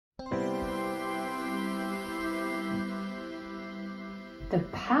The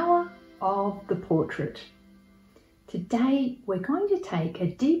power of the portrait. Today we're going to take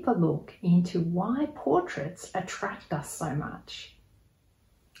a deeper look into why portraits attract us so much.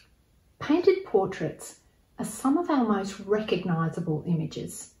 Painted portraits are some of our most recognisable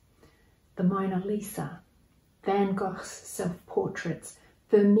images. The Mona Lisa, Van Gogh's self-portraits,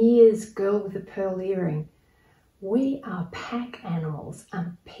 Vermeer's Girl with a Pearl Earring. We are pack animals,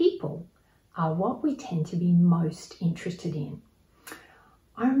 and people are what we tend to be most interested in.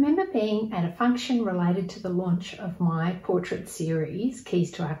 I remember being at a function related to the launch of my portrait series, Keys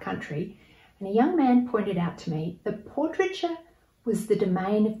to Our Country, and a young man pointed out to me that portraiture was the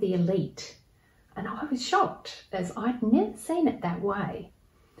domain of the elite. And I was shocked, as I'd never seen it that way.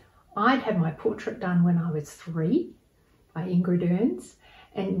 I'd had my portrait done when I was 3 by Ingrid Earns,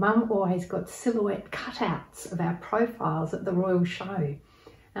 and Mum always got silhouette cutouts of our profiles at the Royal Show.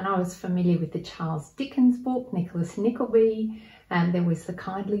 And I was familiar with the Charles Dickens book, Nicholas Nickleby, and there was the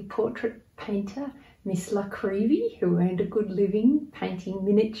kindly portrait painter, Miss La Creevy, who earned a good living painting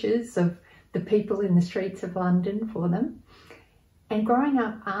miniatures of the people in the streets of London for them. And growing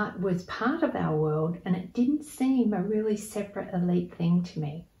up, art was part of our world, and it didn't seem a really separate elite thing to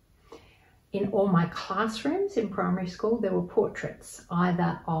me. In all my classrooms in primary school, there were portraits,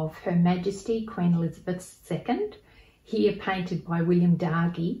 either of Her Majesty Queen Elizabeth II, here painted by William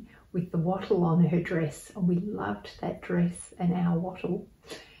Dargie, with the wattle on her dress, and we loved that dress and our wattle.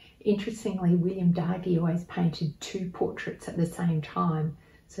 Interestingly, William Dargie always painted 2 portraits at the same time,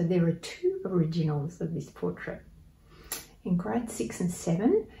 so there are 2 originals of this portrait. In grade 6 and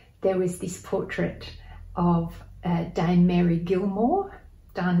 7, there was this portrait of Dame Mary Gilmore,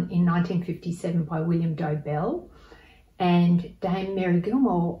 done in 1957 by William Dobell. And Dame Mary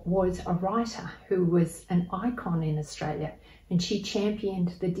Gilmore was a writer who was an icon in Australia, and she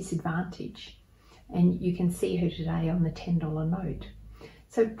championed the disadvantaged. And you can see her today on the $10 note.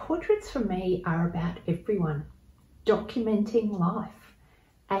 So portraits for me are about everyone, documenting life,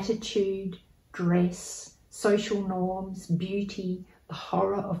 attitude, dress, social norms, beauty, the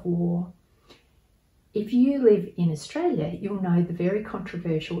horror of war. If you live in Australia, you'll know the very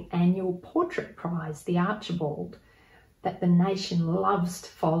controversial annual portrait prize, the Archibald, that the nation loves to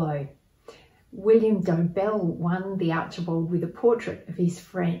follow. William Dobell won the Archibald with a portrait of his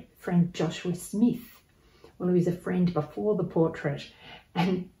friend Joshua Smith. Well, he was a friend before the portrait,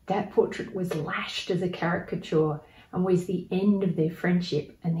 and that portrait was lashed as a caricature and was the end of their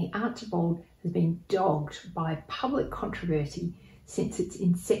friendship, and the Archibald has been dogged by public controversy since its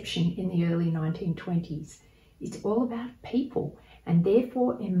inception in the early 1920s. It's all about people, and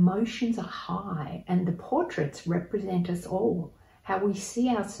therefore emotions are high, and the portraits represent us all, how we see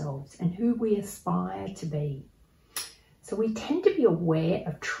ourselves and who we aspire to be. So we tend to be aware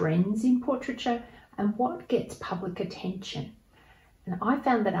of trends in portraiture and what gets public attention. And I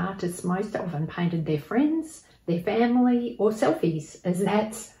found that artists most often painted their friends, their family, or selfies, as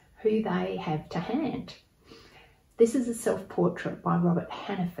that's who they have to hand. This is a self-portrait by Robert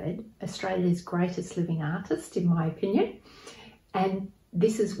Hannaford, Australia's greatest living artist, in my opinion. And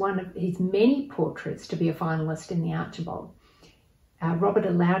this is one of his many portraits to be a finalist in the Archibald. Robert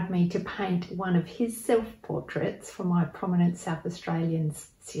allowed me to paint one of his self-portraits for my Prominent South Australians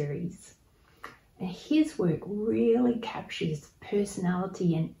series. And his work really captures the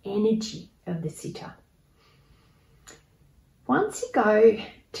personality and energy of the sitter. Once you go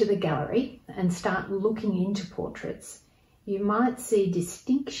to the gallery and start looking into portraits, you might see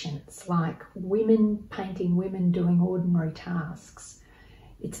distinctions like women painting women doing ordinary tasks.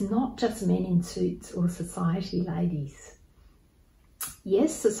 It's not just men in suits or society ladies.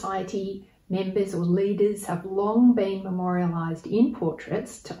 Yes, society members or leaders have long been memorialised in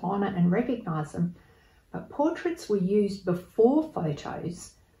portraits to honour and recognise them, but portraits were used before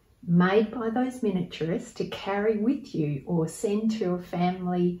photos made by those miniaturists to carry with you or send to a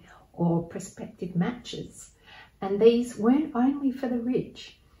family or prospective matches. And these weren't only for the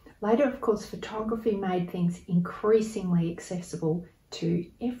rich. Later, of course, photography made things increasingly accessible to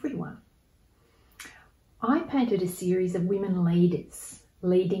everyone. I painted a series of women leaders,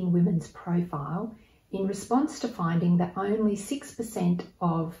 leading women's profile, in response to finding that only 6%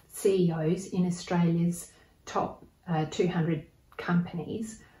 of CEOs in Australia's top 200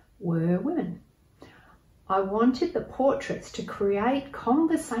 companies were women. I wanted the portraits to create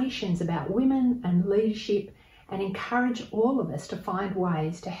conversations about women and leadership and encourage all of us to find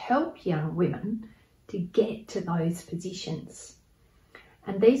ways to help young women to get to those positions.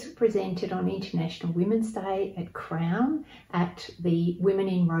 And these were presented on International Women's Day at Crown, at the Women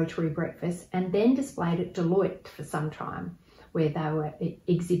in Rotary Breakfast, and then displayed at Deloitte for some time, where they were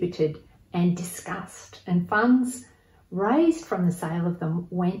exhibited and discussed. And funds raised from the sale of them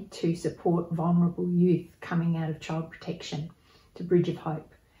went to support vulnerable youth coming out of child protection to Bridge of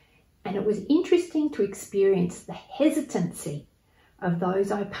Hope. And it was interesting to experience the hesitancy of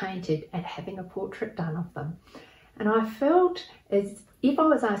those I painted at having a portrait done of them. And I felt as if I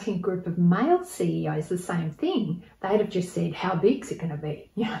was asking a group of male CEOs the same thing, they'd have just said, how big's it going to be?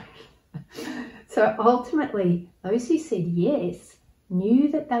 You know? So ultimately, those who said yes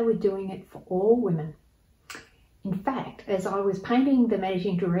knew that they were doing it for all women. In fact, as I was painting the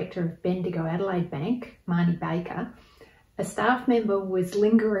managing director of Bendigo Adelaide Bank, Marnie Baker, a staff member was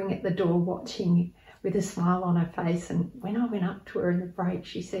lingering at the door watching with a smile on her face, and when I went up to her in the break,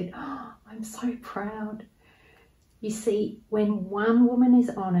 she said, "Oh, I'm so proud." You see, when one woman is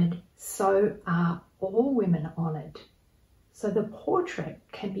honoured, so are all women honoured. So the portrait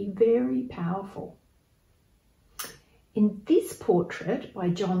can be very powerful. In this portrait by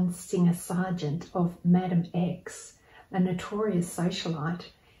John Singer Sargent of Madam X, a notorious socialite,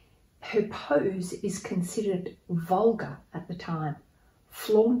 her pose is considered vulgar at the time,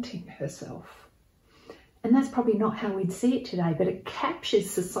 flaunting herself. And that's probably not how we'd see it today, but it captures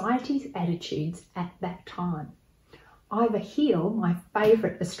society's attitudes at that time. Ivor Hill, my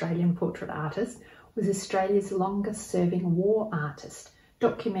favourite Australian portrait artist, was Australia's longest serving war artist,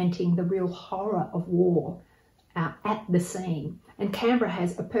 documenting the real horror of war at the scene. And Canberra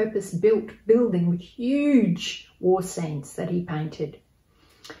has a purpose-built building with huge war scenes that he painted.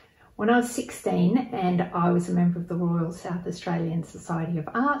 When I was 16 and I was a member of the Royal South Australian Society of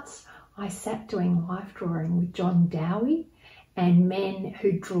Arts, I sat doing life drawing with John Dowie and men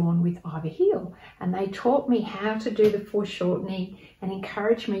who'd drawn with Ivor Hill, and they taught me how to do the foreshortening and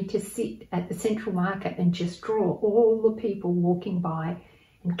encouraged me to sit at the Central Market and just draw all the people walking by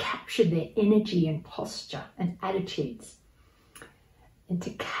and capture their energy and posture and attitudes. And to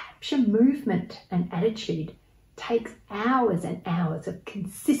capture movement and attitude takes hours and hours of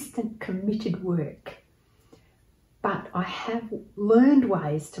consistent, committed work. But I have learned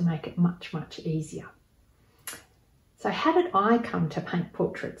ways to make it much, much easier. So how did I come to paint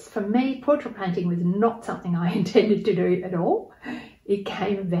portraits? For me, portrait painting was not something I intended to do at all. It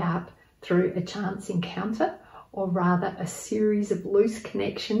came about through a chance encounter, or rather a series of loose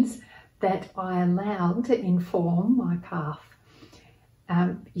connections that I allowed to inform my path.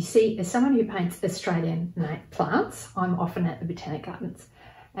 You see, as someone who paints Australian plants, I'm often at the Botanic Gardens.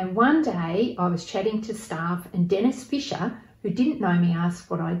 And one day I was chatting to staff and Dennis Fisher, who didn't know me, asked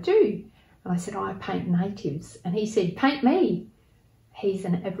what I do. And I said, I paint natives. And he said, paint me. He's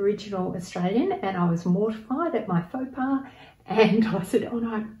an Aboriginal Australian, and I was mortified at my faux pas. And I said, oh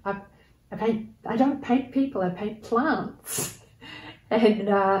no, I don't paint people, I paint plants. And,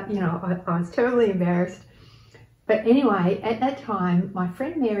 you know, I was terribly embarrassed. But anyway, at that time, my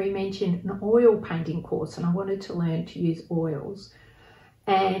friend Mary mentioned an oil painting course, and I wanted to learn to use oils.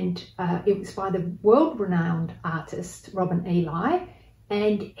 And it was by the world-renowned artist, Robin Ely.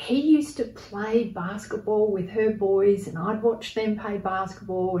 And he used to play basketball with her boys, and I'd watch them play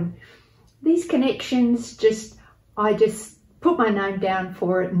basketball. And these connections, I just put my name down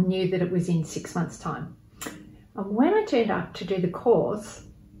for it and knew that it was in 6 months' time. And when I turned up to do the course,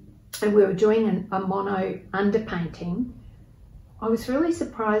 and we were doing a mono underpainting, I was really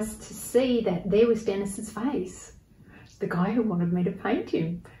surprised to see that there was Dennis's face, the guy who wanted me to paint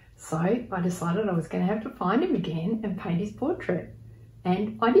him. So I decided I was going to have to find him again and paint his portrait.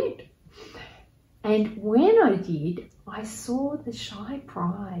 And I did. And when I did, I saw the shy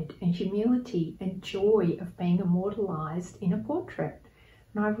pride and humility and joy of being immortalised in a portrait.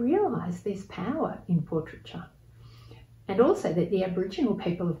 And I realised there's power in portraiture. And also that the Aboriginal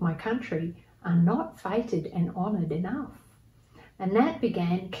people of my country are not feted and honoured enough. And that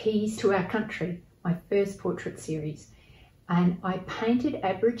began Keys to Our Country, my first portrait series. And I painted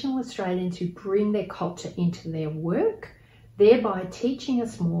Aboriginal Australians who bring their culture into their work, thereby teaching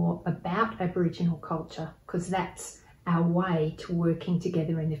us more about Aboriginal culture, because that's our way to working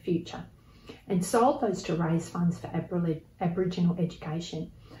together in the future. And sold those to raise funds for Aboriginal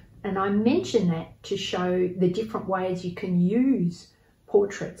education. And I mention that to show the different ways you can use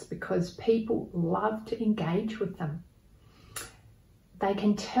portraits, because people love to engage with them. They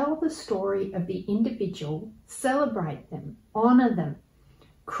can tell the story of the individual, celebrate them, honour them,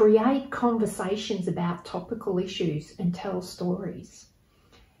 create conversations about topical issues and tell stories.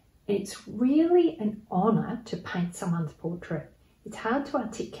 It's really an honour to paint someone's portrait. It's hard to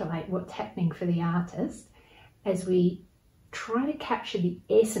articulate what's happening for the artist as we try to capture the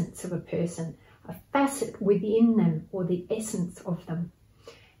essence of a person, a facet within them or the essence of them.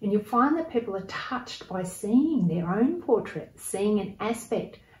 And you'll find that people are touched by seeing their own portrait, seeing an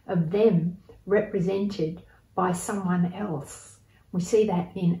aspect of them represented by someone else. We see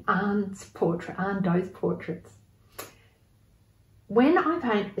that in Anne Doe's portraits. When I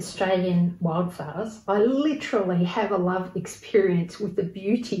paint Australian wildflowers, I literally have a love experience with the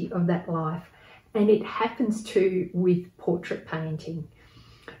beauty of that life, and it happens too with portrait painting.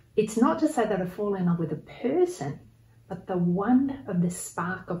 It's not to say that I fall in love with a person, but the wonder of the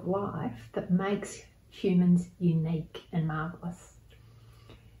spark of life that makes humans unique and marvellous.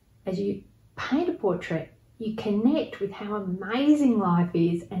 As you paint a portrait, you connect with how amazing life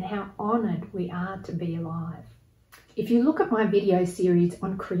is and how honoured we are to be alive. If you look at my video series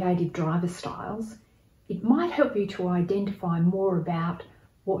on creative driver styles, it might help you to identify more about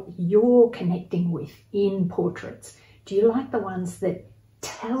what you're connecting with in portraits. Do you like the ones that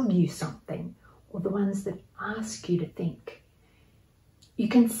tell you something, or the ones that ask you to think? You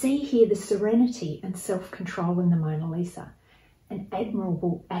can see here the serenity and self-control in the Mona Lisa, an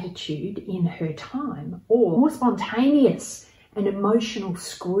admirable attitude in her time, or more spontaneous and emotional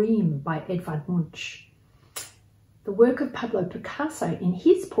scream by Edvard Munch. The work of Pablo Picasso in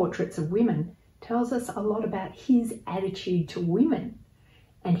his portraits of women tells us a lot about his attitude to women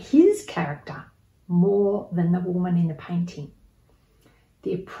and his character more than the woman in the painting.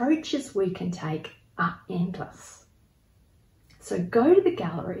 The approaches we can take are endless. So go to the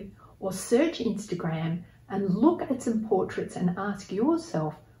gallery or search Instagram and look at some portraits and ask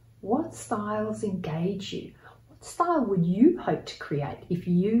yourself, what styles engage you? What style would you hope to create if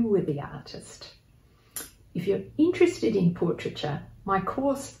you were the artist? If you're interested in portraiture, my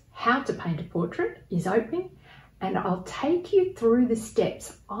course, How to Paint a Portrait, is open, and I'll take you through the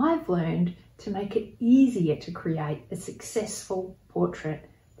steps I've learned to make it easier to create a successful portrait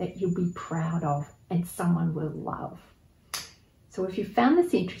that you'll be proud of and someone will love. So if you found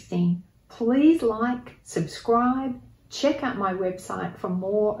this interesting, please like, subscribe, check out my website for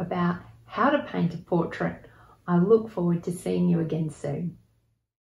more about how to paint a portrait. I look forward to seeing you again soon.